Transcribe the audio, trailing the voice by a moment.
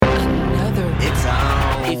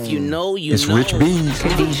It's Rich Beans.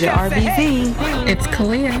 Khadijah RBZ. It's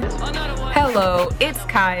Kalia. Hello, it's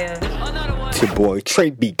Kaya. It's your boy Trey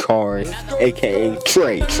B. Cars, aka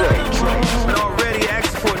Trey.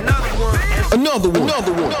 Another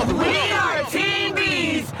one. We are Team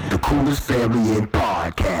Bees, the coolest family in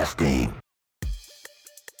podcasting.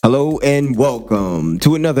 Hello and welcome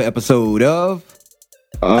to another episode of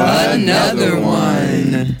Another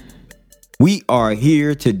one. We are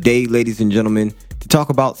here today, ladies and gentlemen, to talk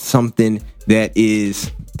about something that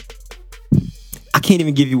is, I can't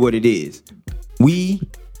even give you what it is. We,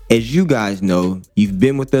 as you guys know, you've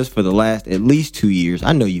been with us for the last at least 2 years.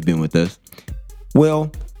 I know you've been with us.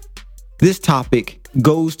 Well, this topic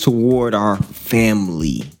goes toward our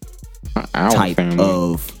family type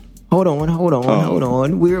of. Hold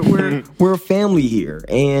on. We're a family here,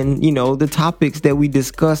 and you know the topics that we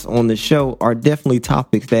discuss on the show are definitely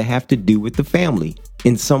topics that have to do with the family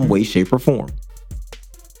in some way, shape, or form.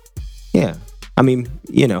 Yeah, I mean,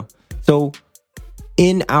 you know, so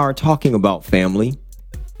in our talking about family,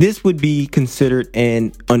 this would be considered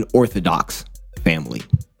an unorthodox family.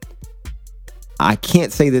 I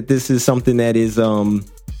can't say that this is something that is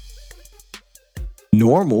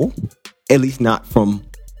normal, at least not from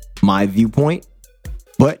my viewpoint,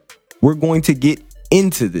 but we're going to get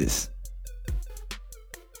into this.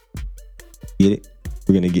 Get it?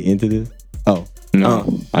 We're going to get into this? Oh.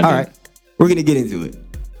 No. All right. We're going to get into it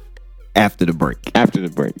after the break.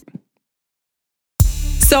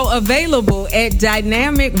 So available at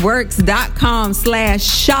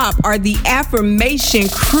dynamicworks.com/shop are the affirmation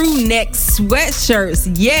crew neck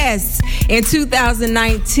sweatshirts. Yes, in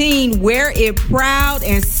 2019, wear it proud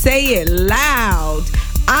and say it loud.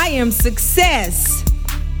 I am success.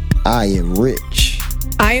 I am rich.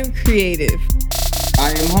 I am creative.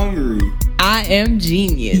 I am hungry. I am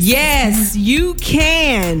genius. Yes, you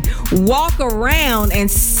can walk around and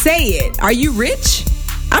say it. Are you rich?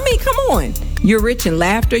 I mean, come on. You're rich in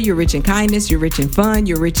laughter. You're rich in kindness. You're rich in fun.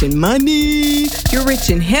 You're rich in money. You're rich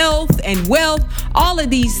in health and wealth. All of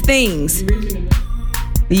these things.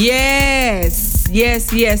 Yes.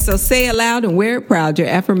 So say it loud and wear it proud. Your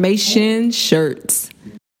affirmation shirts.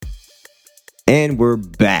 And we're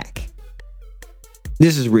back.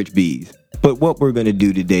 This is Rich Bees. But what we're going to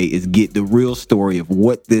do today is get the real story of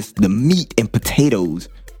what the meat and potatoes.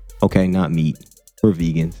 Okay, not meat. We're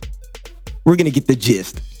vegans. We're going to get the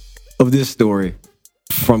gist of this story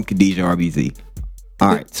from Khadijah RBZ.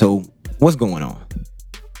 All right, so what's going on?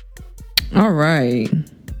 All right.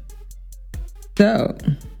 So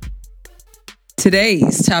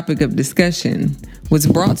today's topic of discussion was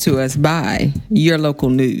brought to us by Your Local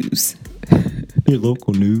News. Your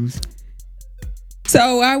local news.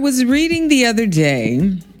 So I was reading the other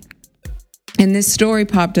day, and this story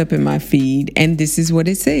popped up in my feed, and this is what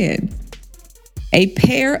it said. A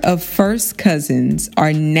pair of first cousins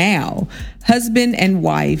are now husband and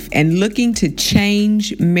wife and looking to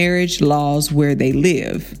change marriage laws where they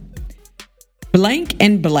live. Blank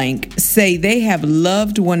and blank say they have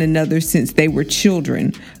loved one another since they were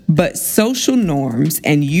children, but social norms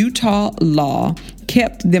and Utah law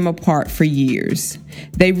kept them apart for years.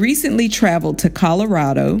 They recently traveled to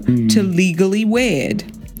Colorado to legally wed.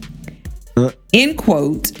 In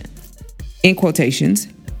quotations,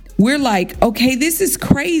 we're like, okay, this is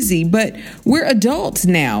crazy, but we're adults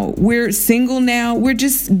now. We're single now. We're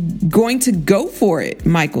just going to go for it,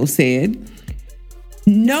 Michael said.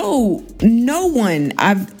 No one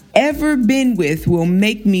I've ever been with will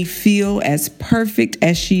make me feel as perfect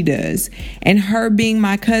as she does. And her being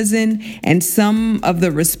my cousin and some of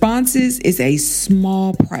the responses is a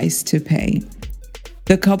small price to pay.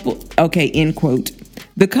 End quote.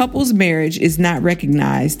 The couple's marriage is not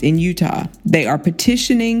recognized in Utah. They are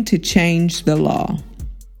petitioning to change the law.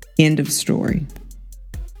 End of story.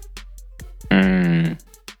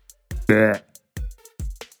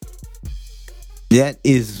 That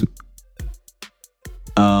is,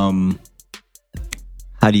 how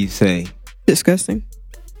do you say? Disgusting.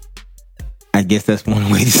 I guess that's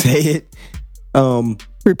one way to say it.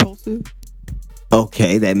 Repulsive.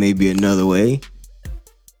 Okay, that may be another way.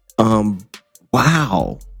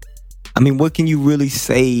 Wow. I mean, what can you really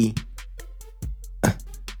say?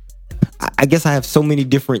 I guess I have so many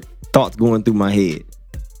different thoughts going through my head.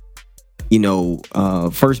 You know,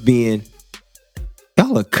 first being,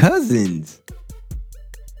 y'all are cousins.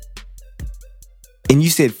 And you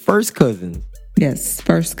said first cousins. Yes,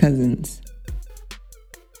 first cousins.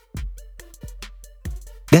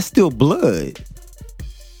 That's still blood.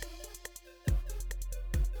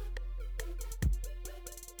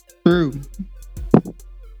 True.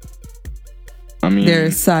 I mean,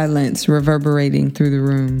 There's silence reverberating through the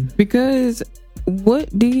room. Because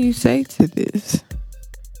what do you say to this?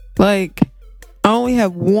 Like, I only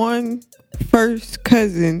have one first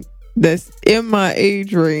cousin that's in my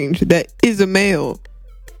age range that is a male.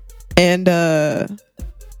 And that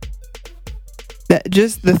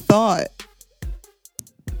just the thought,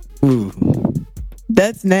 Ooh.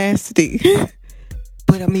 that's nasty.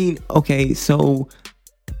 But I mean, okay, so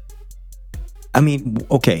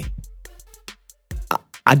okay.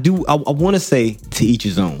 I want to say to each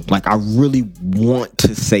his own. Like, I really want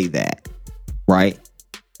to say that, right?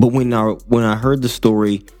 But when I heard the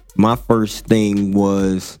story, my first thing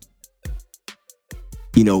was,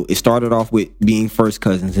 it started off with being first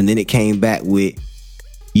cousins, and then it came back with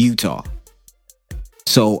Utah.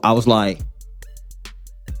 So I was like,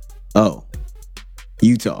 oh,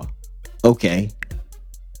 Utah. Okay.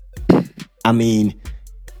 I mean,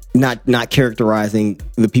 not characterizing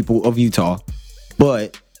the people of Utah,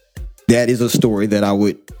 but that is a story that I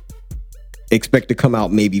would expect to come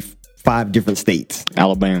out maybe 5 different states.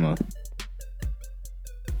 Alabama.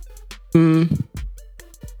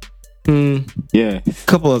 Yeah. A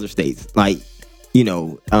couple other states, like,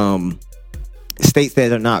 states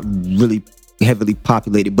that are not really heavily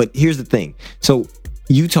populated. But here's the thing. So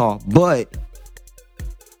Utah, but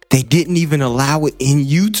they didn't even allow it in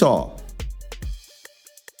Utah.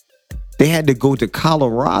 They had to go to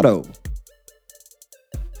Colorado.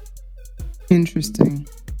 Interesting.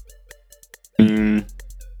 It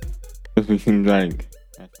seems like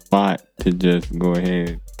that's a lot to just go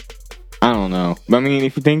ahead. I don't know. But I mean,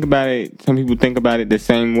 if you think about it, some people think about it the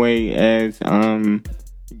same way as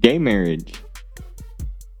gay marriage.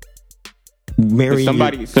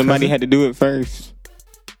 Somebody had to do it first.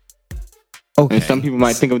 Okay. And some people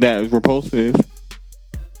might think of that as repulsive.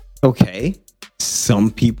 Okay.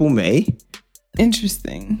 Some people may.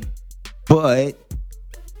 Interesting. But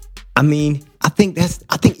I mean, I think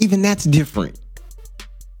even that's different.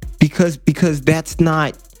 Because that's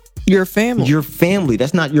not Your family. your family.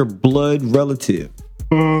 That's not your blood relative.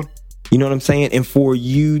 You know what I'm saying? And for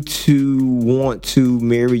you to want to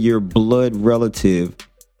marry your blood relative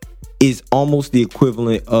is almost the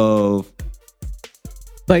equivalent of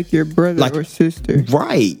like your brother like- or sister.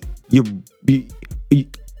 right.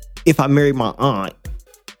 If I marry my aunt,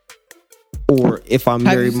 or if I Have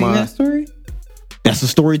marry you seen that story? that's a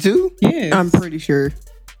story too. Yes. I'm pretty sure.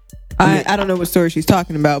 I don't know what story she's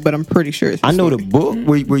talking about, but I'm pretty sure it's I know story. the book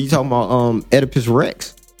where you talking about Oedipus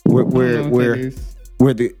Rex, where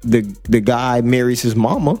the guy marries his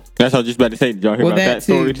mama. That's what I was just about to say. Did y'all hear about that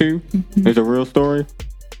story too? It's a real story.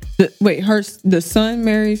 The son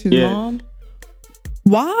marries his Yeah. mom?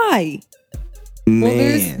 Why? Man,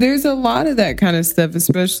 Well, there's a lot of that kind of stuff,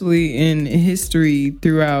 especially in history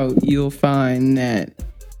throughout. You'll find that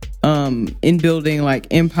in building like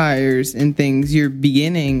empires and things, you're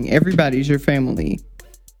beginning, everybody's your family,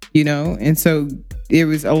 and so there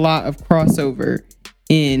was a lot of crossover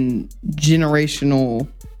in generational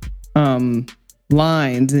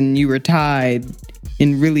lines, and you were tied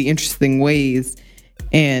in really interesting ways,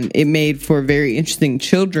 and it made for very interesting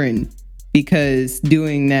children because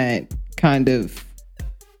doing that kind of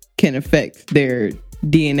can affect their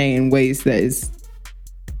DNA in ways that is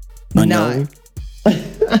Unknown.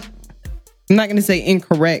 I'm not going to say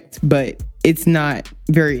incorrect, but it's not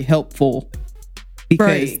very helpful because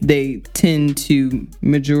Right. they tend to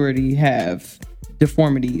majority have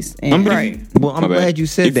deformities. And Well, I'm glad you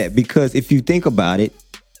said that, because if you think about it,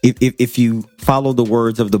 if you follow the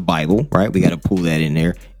words of the Bible, right? We got to pull that in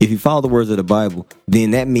there. If you follow the words of the Bible,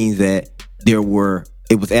 then that means that it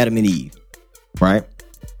was Adam and Eve, right?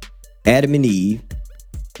 Adam and Eve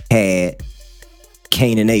had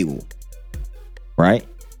Cain and Abel, right?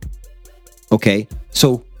 Okay,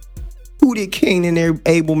 so who did Cain and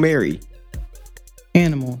Abel marry?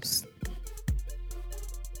 animals.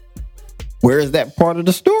 Where is that part of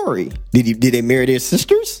the story? Did they marry their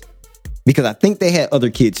sisters? Because I think they had other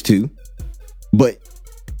kids too, but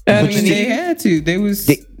I But mean, you they see- had to.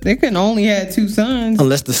 They couldn't only had 2 sons.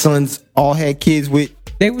 unless the sons all had kids with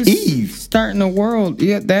They was Eve. starting a world.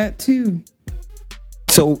 Yeah, that too.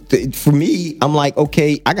 So for me, I'm like,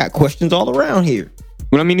 okay, I got questions all around here.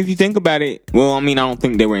 Well, I mean, if you think about it, I don't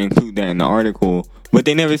think they were include that in the article, but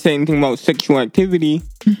they never said anything about sexual activity.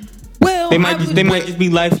 Well, They might just be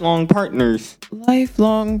lifelong partners.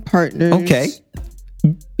 Lifelong partners. Okay,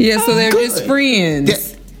 Yeah, so they're good. just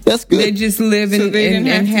friends. that's good. They just live So they didn't and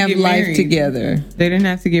have to have get life married. together. They didn't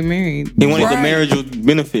have to get married. They wanted the Right. marital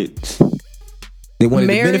benefits. They wanted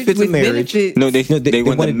the Marriage benefits with of marriage. benefits. No, they they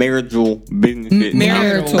want the wanted- marital benefits.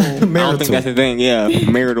 Marital. I don't think that's the thing. Yeah,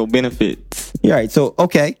 marital benefits. You're right. So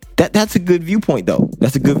okay, that's a good viewpoint though.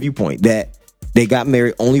 That's a good viewpoint. That They got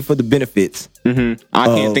married only for the benefits. I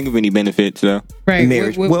can't think of any benefits though. Right.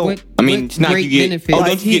 Marriage. Well, I mean, what it's not great you get- benefit. Oh, Like,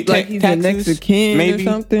 don't you get he's taxes? the next of kin Maybe. or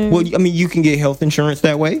something. Well, I mean, you can get health insurance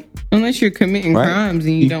that way. Unless you're committing Right. crimes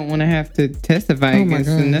and you don't want to have to testify Oh my against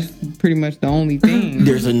them, that's pretty much the only thing.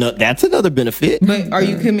 That's another benefit. But are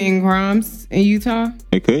you committing crimes in Utah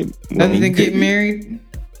It could. other than you getting could. married?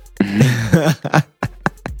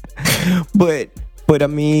 But I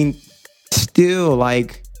mean, still,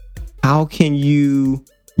 like, how can you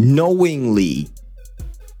knowingly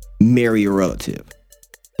marry a relative?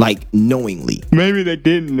 Like, knowingly. Maybe they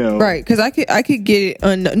didn't know. Right, because I could get it.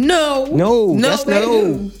 No, That's they no.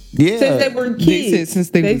 do. Yeah. Since they were They kids. said since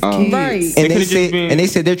they were kids. Right. and It they could've just said, been- and they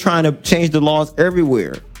said they're trying to change the laws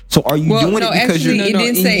everywhere. So are you Well, doing no, it because actually, you're it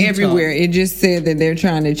didn't in say Utah. everywhere. It just said that they're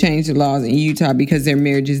trying to change the laws in Utah because their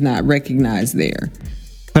marriage is not recognized there.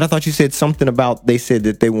 But I thought you said something about they said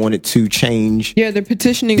that they wanted to change. Yeah, they're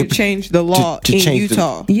petitioning to change the law to in change the-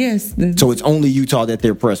 Utah. Yes, So it's only Utah that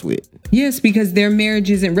they're pressed with. yes, because their marriage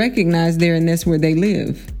isn't recognized there, and that's where they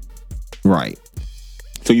live. Right.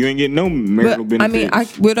 So you ain't getting no marital But I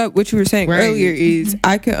benefits. mean, what you were saying Right. earlier is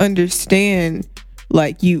I could understand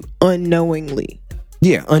like you unknowingly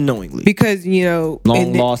Yeah, unknowingly. because Long and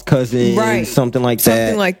then- lost cousin, Right. something like that.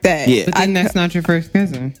 something like that. Yeah. But then that's not your first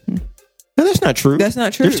cousin. No, that's not true. That's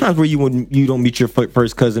not true. There's times where you don't meet your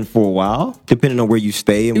first cousin for a while, depending on where you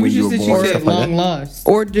stay and It where was you just were that born. you and said stuff like long that. lost.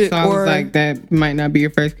 Or So I was like, that might not be your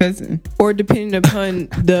first cousin. or depending upon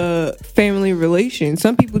the family relation.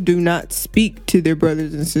 Some people do not speak to their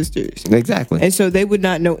brothers and sisters. Exactly. And so they would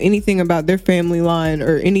not know anything about their family line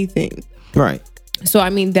or anything. Right. So I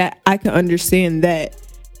mean that I can understand that.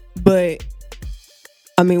 But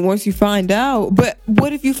I mean once you find out, but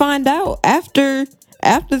what if you find out after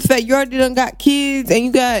the fact you already done got kids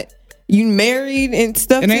and you married and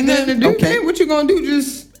stuff? It ain't to nothing to them? do Okay. with it. What you gonna do?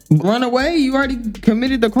 Just run away? You already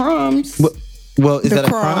committed the crimes. Well, is The that a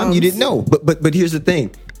crime? crimes. You didn't know. But here's the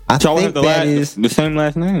thing. I So I think have that is the same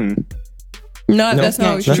last name. No, no, that's not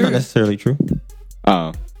always that's true. not necessarily true.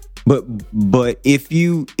 Oh. But if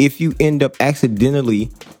you end up accidentally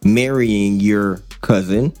marrying your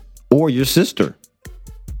cousin or your sister,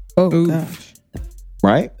 Oh Oof. gosh.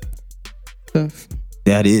 right? Tough.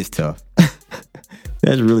 That is tough.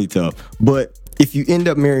 That's really tough. But if you end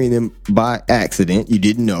up marrying them by accident, you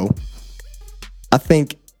didn't know. I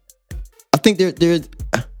think there's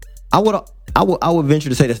I would venture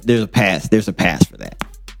to say that there's a pass. There's a pass for that.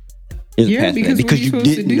 There's a Yeah, pass for that because what you supposed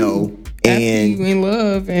to didn't do know, after you and in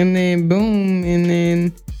love, and then boom, and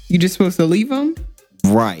then you just supposed to leave them.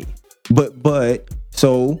 right. But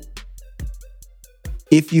so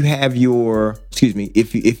if you have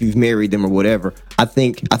if you've married them or whatever, I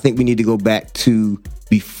think we need to go back to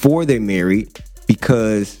before they're married,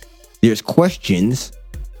 because there's questions,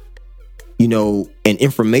 and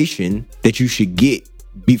information that you should get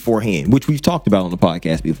beforehand, which we've talked about on the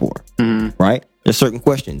podcast before. Right? There's certain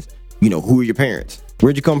questions. Who are your parents?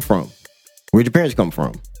 Where'd you come from? Where'd your parents come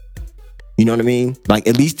from? You know what I mean? Like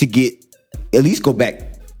at least go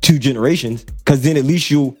back 2 generations, because then at least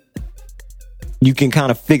you can kind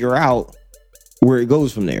of figure out where it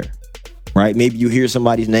goes from there. Right? Maybe you hear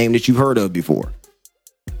somebody's name that you've heard of before.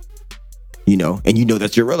 And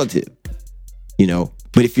that's your relative.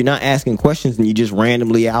 But if you're not asking questions and you just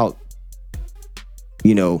randomly out,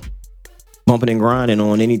 bumping and grinding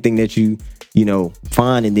on anything that you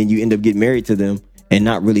find, and then you end up getting married to them and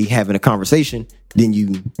not really having a conversation, then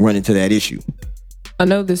you run into that issue. I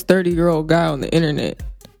know this 30-year-old guy on the internet.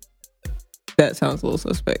 That sounds a little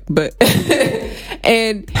suspect, but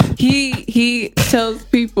and he tells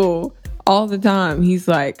people all the time. He's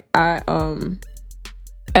like, I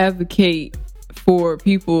advocate for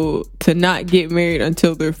people to not get married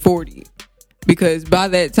until they're 40, because by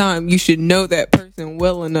that time you should know that person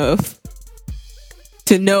well enough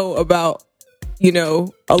to know about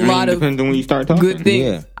a lot of Depends on when you start talking. good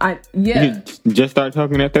things. Yeah. You just start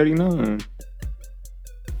talking at 39.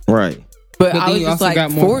 Right. But But I then was you just also like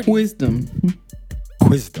got more 40. wisdom.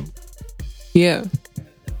 Wisdom. Yeah.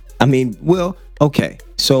 I mean, well, okay.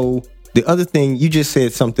 So the other thing, you just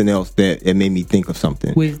said something else that it made me think of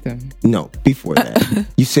something. Wisdom. No, before that.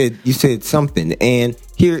 you said something, and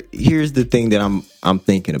here's the thing that I'm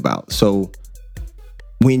thinking about. So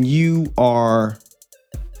when you are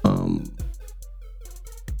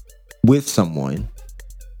with someone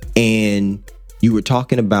and you were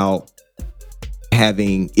talking about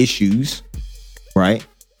having issues, right?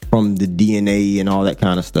 From the DNA and all that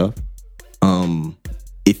kind of stuff.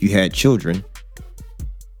 If you had children,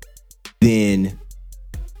 then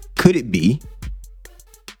could it be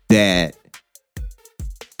that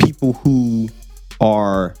people who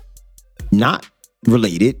are not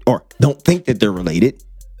related or don't think that they're related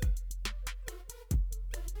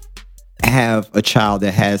have a child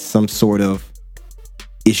that has some sort of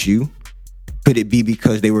issue? Could it be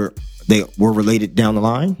because they were related down the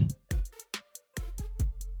line?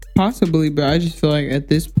 Possibly, but I just feel like at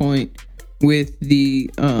this point, with the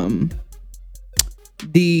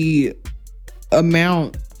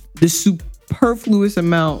superfluous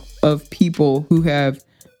amount of people who have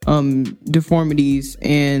deformities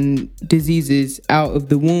and diseases out of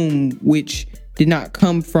the womb, which did not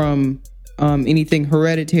come from anything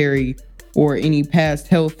hereditary or any past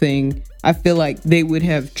health thing, I feel like they would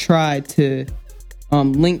have tried to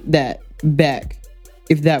link that back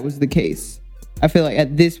if that was the case. I feel like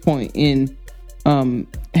at this point in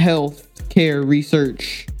health care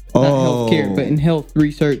research, not healthcare, but in health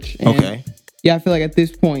research. And Okay. Yeah, I feel like at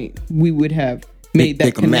this point we would have made They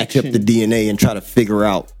that can match connection. up the DNA and try to figure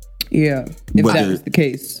out. Yeah, if Whether- that was the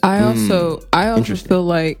case. I also Interesting. feel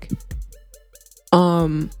like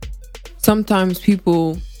sometimes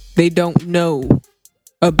people, they don't know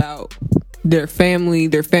about their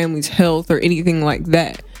family's health or anything like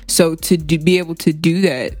that. So to be able to do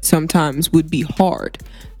that sometimes would be hard.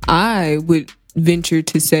 I would venture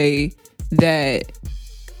to say that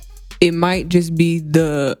it might just be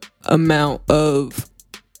the amount of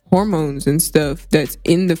hormones and stuff that's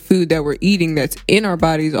in the food that we're eating, that's in our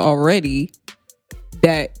bodies already,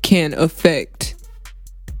 that can affect,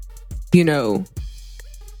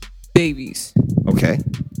 babies. Okay.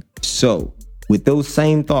 So with those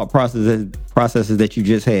same thought processes that you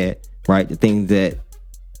just had, right? The things that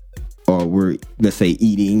we're, let's say,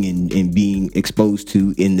 eating and being exposed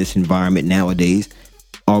to in this environment nowadays,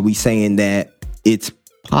 are we saying that it's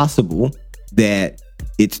possible that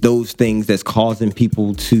it's those things that's causing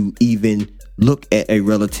people to even look at a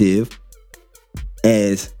relative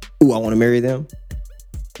as, ooh, I want to marry them?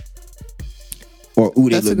 Or, ooh,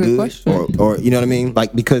 they That's a look good good? question. Or you know what I mean?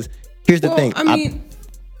 Like, because here's the thing. I mean,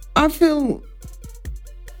 I feel.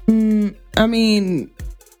 I mean,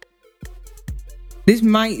 this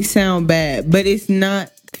might sound bad, but it's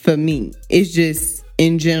not for me. It's just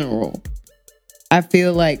in general. I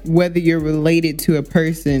feel like whether you're related to a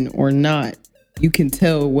person or not, you can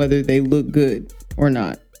tell whether they look good or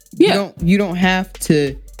not. Yeah. You don't have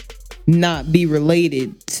to not be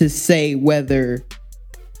related to say whether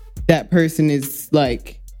that person is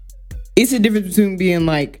like. It's a difference between being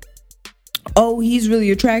like, oh, he's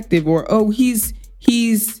really attractive, or oh, he's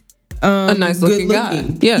A nice looking guy.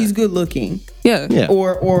 Yeah. He's good looking. Yeah. Yeah.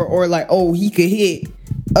 Or like, oh, he could hit.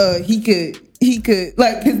 He could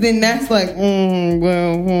like, because then that's like,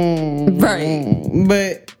 Right.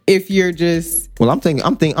 But if you're just, Well, I'm talking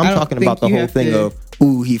think about the you whole have thing to- of,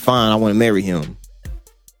 ooh, he fine, I want to marry him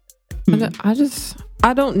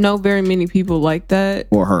I don't know very many people like that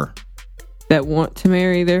or her. that want to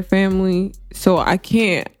marry their family. So I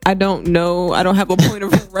don't know. I don't have a point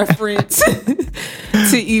of reference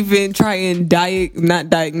to even try and not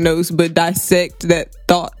diagnose, but dissect that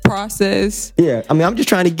thought process. Yeah, I mean, I'm just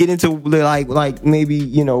trying to get into like maybe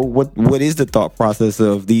what is the thought process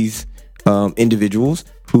of these individuals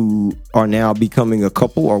who are now becoming a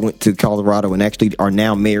couple or went to Colorado and actually are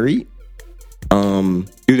now married. Do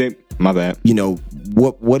they? My bad.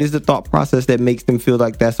 What is the thought process that makes them feel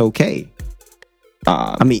like that's okay?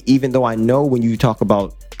 I mean, even though I know when you talk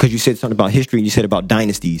about, because you said something about history and you said about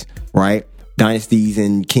dynasties, right? Dynasties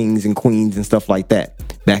and kings and queens and stuff like that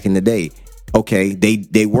back in the day. Okay,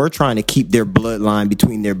 they were trying to keep their bloodline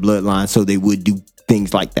between their bloodlines, so they would do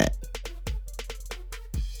things like that.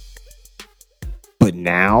 But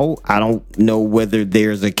now, I don't know whether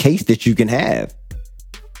there's a case that you can have.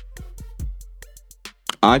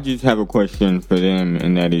 I just have a question for them,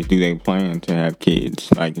 and that is, do they plan to have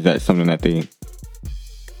kids? Like, is that something that they...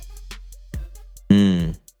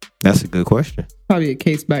 That's a good question. probably a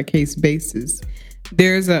case by case basis.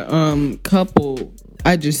 There's a couple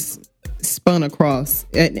I just spun across,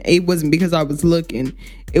 and it wasn't because I was looking.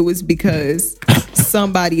 It was because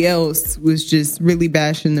somebody else was just really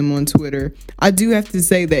bashing them on Twitter. I do have to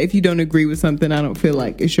say that if you don't agree with something, I don't feel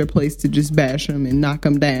like it's your place to just bash them and knock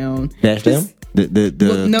them down. Bash them? Well,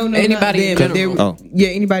 no, Anybody in not them. general. Yeah,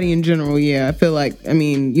 anybody in general. Yeah, I feel like, I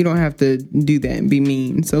mean, you don't have to do that and be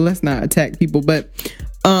mean. So let's not attack people. But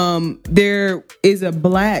there is a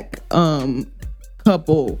black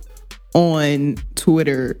couple on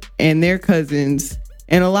Twitter, and they're cousins.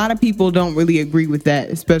 And a lot of people don't really agree with that,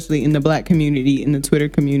 especially in the black community, in the Twitter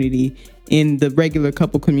community, in the regular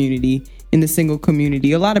couple community, in the single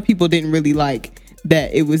community. A lot of people didn't really like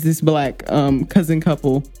that it was this black cousin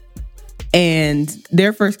couple, and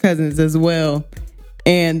they're first cousins as well.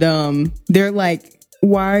 And they're like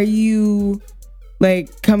why are you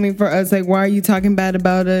like coming for us? Like, why are you talking bad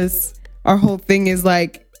about us? Our whole thing is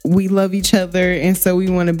like, we love each other, and so we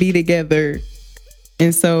want to be together.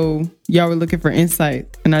 And so y'all were looking for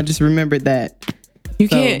insight, and I just remembered that. You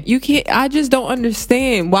can't. I just don't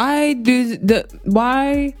understand why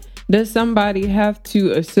does somebody have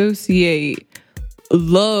to associate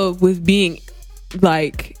love with being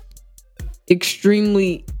like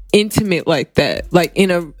extremely intimate like that, like in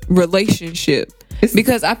a relationship?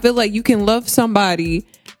 Because I feel like you can love somebody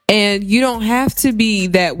and you don't have to be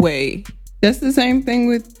that way. That's the same thing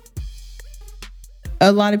with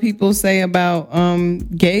a lot of people say about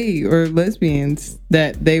gay or lesbians,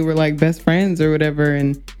 that they were like best friends or whatever.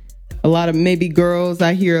 And a lot of maybe girls,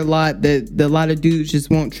 I hear a lot that a lot of dudes just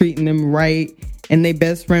won't treating them right, and their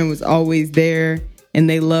best friend was always there and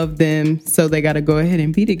they love them, so they got to go ahead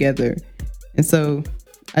and be together. And so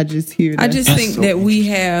I just hear that. I just think that we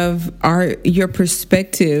have your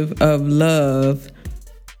perspective of love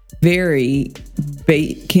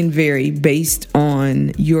can vary based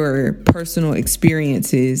on your personal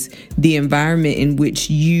experiences, the environment in which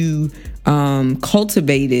you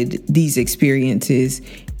cultivated these experiences,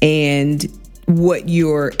 and what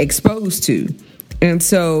you're exposed to. And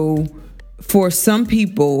so for some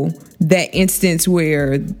people, that instance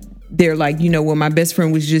where they're like, well, my best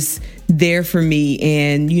friend was just there for me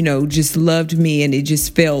and, just loved me, and it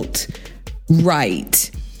just felt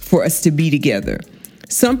right for us to be together.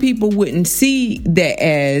 Some people wouldn't see that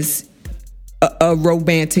as a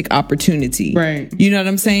romantic opportunity. Right. You know what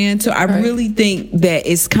I'm saying? So I really think that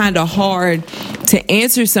it's kind of hard to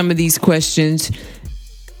answer some of these questions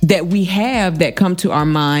that we have that come to our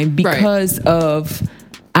mind because of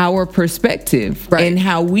our perspective and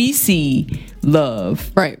how we see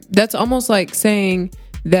love. Right. That's almost like saying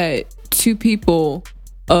that two people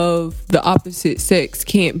of the opposite sex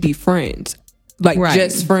can't be friends. Like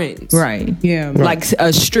just friends. Right. Yeah. Like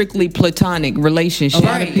a strictly platonic relationship. A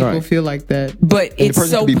lot of people feel like that. But And it's the person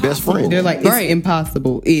so could be best friends. They're like, it's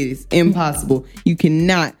impossible. It is impossible. You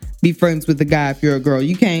cannot be friends with a guy if you're a girl.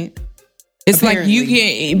 You can't. It's Apparently. like you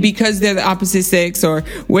can't, because they're the opposite sex or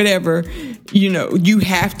whatever, you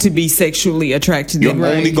have to be sexually attracted to You're them.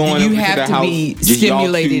 only going You over to have the to house. be just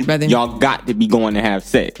stimulated by them. Y'all got to be going to have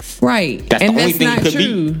sex. Right. That's and the only that's thing not it could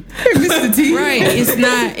true. be. Right. It's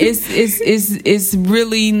not, it's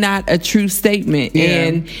really not a true statement. Yeah.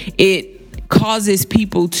 And it causes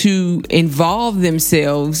people to involve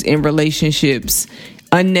themselves in relationships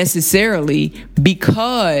unnecessarily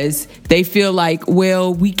because they feel like,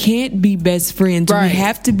 well, we can't be best friends. Right. We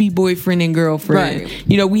have to be boyfriend and girlfriend.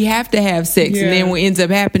 Right. We have to have sex. Yeah. And then what ends up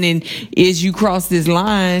happening is you cross this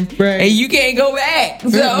line Right. and you can't go back.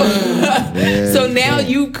 So, so now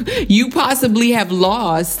you possibly have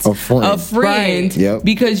lost A friend. friend Yep.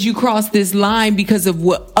 because you crossed this line because of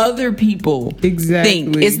what other people Exactly,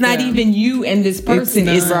 think. It's not yeah. even you and this person.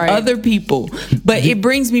 It's not. other people. But it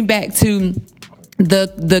brings me back to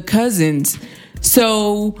the cousins.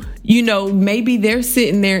 So, maybe they're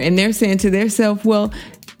sitting there and they're saying to themselves, well,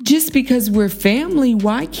 just because we're family,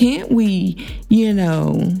 why can't we,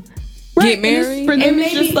 Right. get And married? for them, And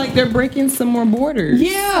it's maybe- just like they're breaking some more borders.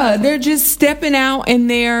 yeah, they're just stepping out and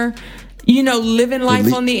they're, living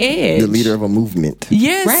life on the edge. The leader of a movement.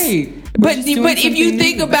 Yes. Right. But We're just doing but if you something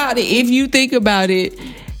think new. about it,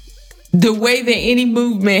 the way that any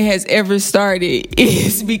movement has ever started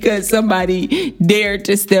is because somebody dared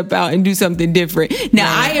to step out and do something different.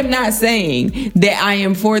 Now, I am not saying that I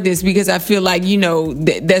am for this because I feel like,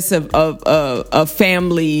 that's a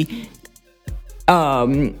family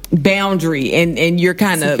boundary and you're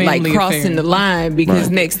kind It's of a like family crossing affair. the line because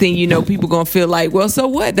next thing you know, people gonna feel like, well, so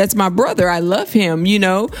what? That's my brother. I love him.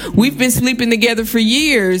 We've been sleeping together for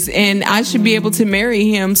years and I should be able to marry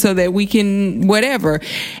him so that we can whatever.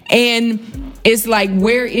 And it's like,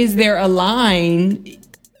 where is there a line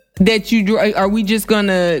that you draw? Are we just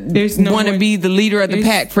gonna There's no want to more- be the leader of the there's-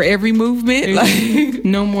 pack for every movement? There's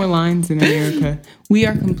no more lines in America. We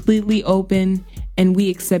are completely open and we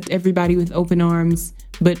accept everybody with open arms,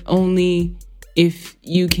 but only if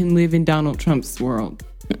you can live in Donald Trump's world.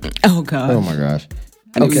 Oh God. Oh my gosh.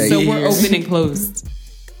 Okay. So we're open and closed.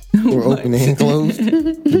 We're open and closed.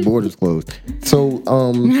 The border's closed. So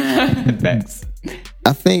Facts.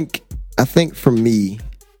 I think for me,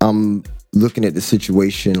 I'm looking at the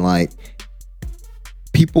situation like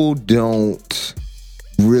people don't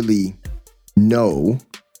really know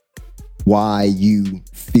why you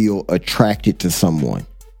feel attracted to someone.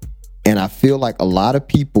 And I feel like a lot of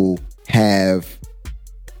people have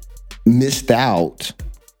missed out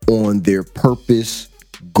on their purpose,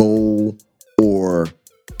 goal, or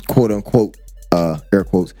quote unquote, air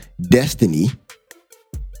quotes, destiny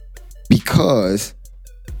because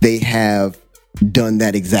they have done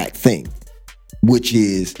that exact thing, which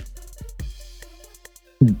is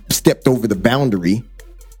stepped over the boundary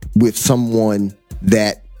with someone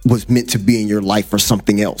that was meant to be in your life for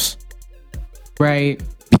something else. Right.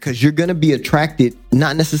 Because you're going to be attracted,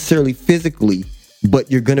 not necessarily physically,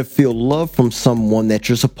 but you're going to feel love from someone that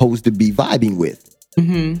you're supposed to be vibing with.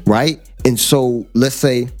 Right? And so let's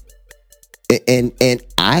say, and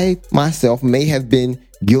I myself may have been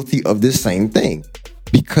guilty of this same thing,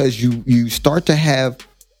 because you start to have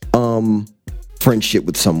friendship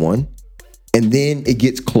with someone, and then it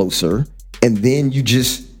gets closer, and then you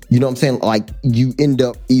just, you know what I'm saying? Like, you end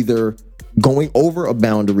up either going over a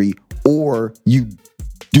boundary, or you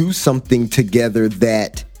do something together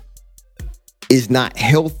that is not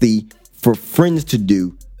healthy for friends to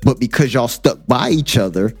do, but because y'all stuck by each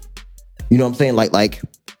other, you know what I'm saying? Like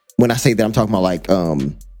when I say that, I'm talking about like,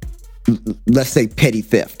 let's say petty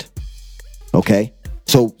theft. Okay.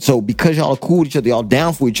 So because y'all are cool with each other, y'all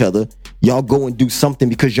down for each other, y'all go and do something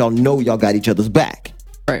because y'all know y'all got each other's back.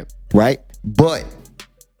 Right. Right. But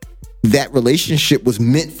that relationship was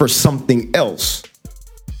meant for something else.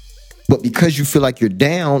 But because you feel like you're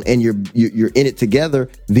down and you're in it together,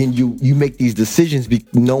 then you make these decisions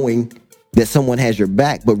knowing that someone has your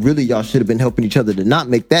back. But really, y'all should have been helping each other to not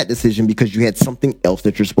make that decision because you had something else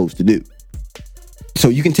that you're supposed to do. So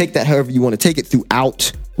you can take that however you want to take it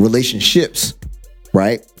throughout relationships,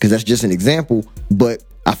 right? Because that's just an example. But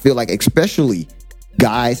I feel like especially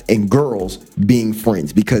guys and girls being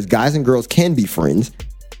friends, because guys and girls can be friends,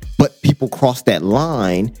 but people cross that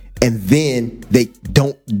line and then they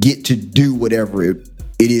don't get to do whatever it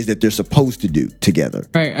is that they're supposed to do together.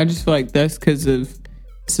 Right. I just feel like that's because of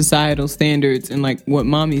societal standards and like what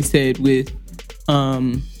mommy said with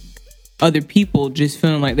other people just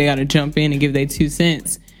feeling like they got to jump in and give their 2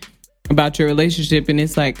 cents about your relationship. And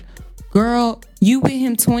it's like, girl, you with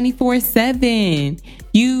him 24/7.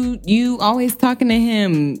 You always talking to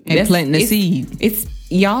him And planting the seed. It's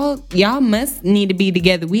y'all must need to be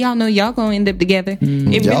together. We all know y'all gonna end up together.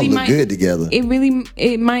 It Y'all really look might good together.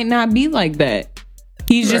 it might not be like that.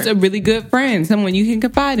 He's just a really good friend, someone you can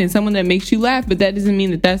confide in, someone that makes you laugh. But that doesn't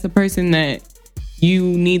mean that that's the person that you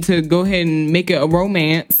need to go ahead and make it a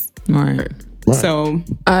romance. Right. So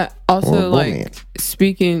I also Or like romance.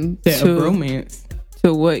 speaking a to romance.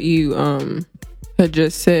 to what you had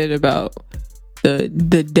just said about the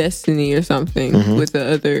destiny or something with the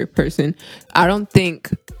other person. I don't think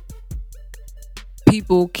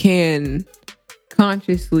people can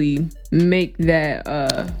consciously make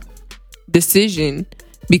that decision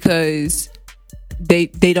because they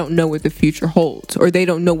don't know what the future holds, or they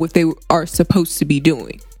don't know what they are supposed to be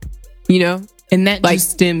doing, you know? And that Like-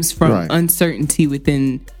 just stems from Right. uncertainty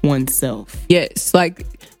within oneself. Yes, like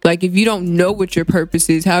if you don't know what your purpose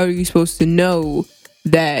is, how are you supposed to know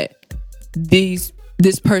that this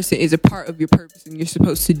person is a part of your purpose and you're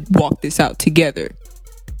supposed to walk this out together?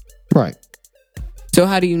 Right. So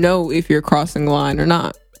how do you know if you're crossing the line or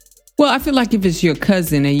not? Well, I feel like if it's your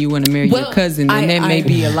cousin and you want to marry your Well, cousin, then that may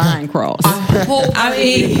be a line cross. I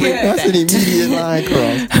mean, That's an immediate line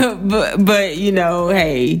cross. but you know,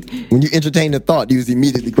 hey, When you entertain the thought, you was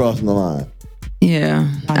immediately crossing the line. yeah,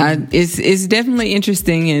 it's definitely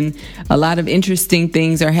interesting, and a lot of interesting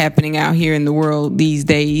things are happening out here in the world these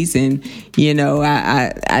days. And you know,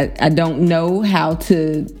 I don't know how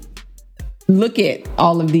to look at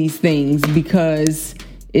all of these things, because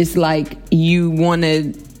it's like you want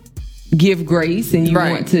to give grace and you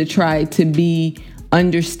Right. want to try to be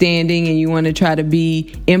understanding and you want to try to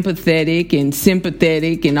be empathetic and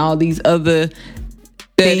sympathetic and all these other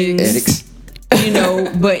things, Ethics. you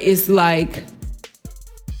know, but it's like,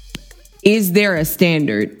 is there a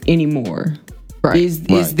standard anymore? Right. Is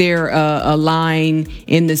Right. there a line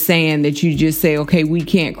in the sand that you just say, okay, we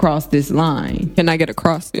can't cross this line? can I get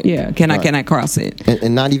across it? Yeah, can I cross it?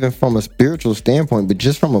 And not even from a spiritual standpoint, but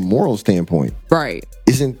just from a moral standpoint. Right.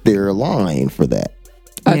 Isn't there a line for that?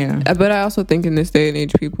 Yeah. But I also think in this day and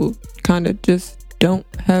age, people kind of just don't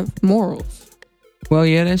have morals. Well,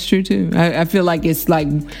 yeah, that's true too. I feel like it's like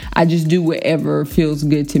I just do whatever feels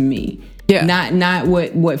good to me. Yeah. Not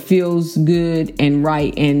what feels good and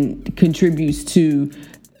right and contributes to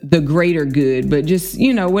the greater good, but just,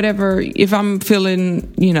 you know, whatever. If I'm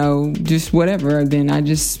feeling, you know, just whatever, then I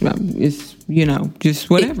just it's, you know, just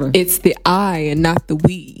whatever. It's the I and not the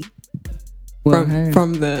we. Well, hey.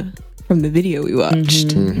 From the video we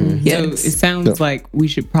watched. Yes. So it sounds like we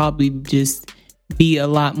should probably just be a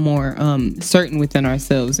lot more certain within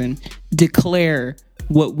ourselves and declare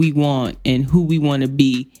what we want and who we want to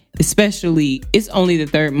be. Especially, it's only the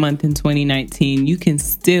third month in 2019. You can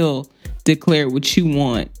still declare what you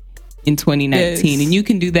want in 2019. Yes. And you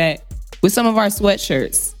can do that with some of our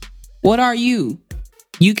sweatshirts. What are you?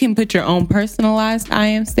 You can put your own personalized I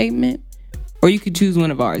am statement, or you could choose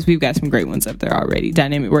one of ours. We've got some great ones up there already.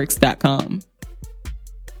 Dynamicworks.com.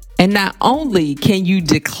 And not only can you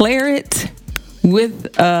declare it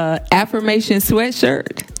with affirmation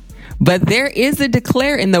sweatshirt, but there is a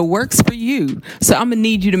declare in the works for you. So I'm gonna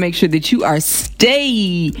need you to make sure that you are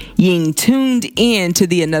staying tuned in to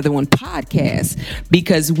the Another One podcast,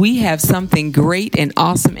 because we have something great and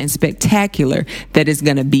awesome and spectacular that is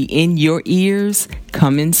gonna be in your ears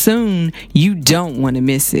coming soon. You don't want to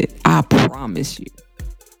miss it. I promise you.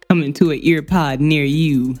 Coming to an ear pod near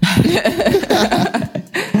you.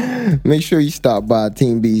 Make sure you stop by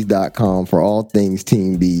teambees.com for all things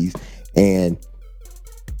Team Bees. And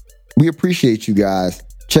we appreciate you guys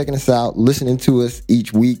checking us out, listening to us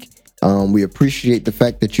each week. We appreciate the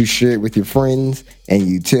fact that you share it with your friends and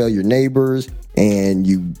you tell your neighbors and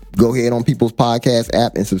you go ahead on people's podcast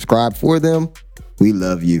app and subscribe for them. We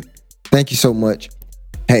love you. Thank you so much.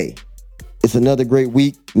 Hey, it's another great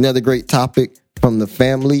week, another great topic from the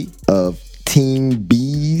family of Team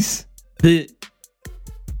Bees. The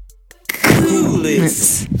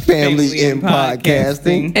Coolest Family in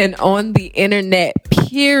podcasting. And on the internet,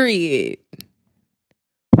 period.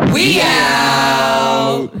 We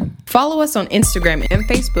out. Follow us on Instagram and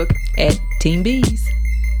Facebook At Team Bees.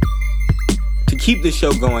 To keep the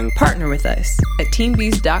show going, Partner with us at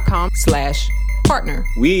teambees.com/partner.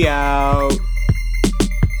 we out.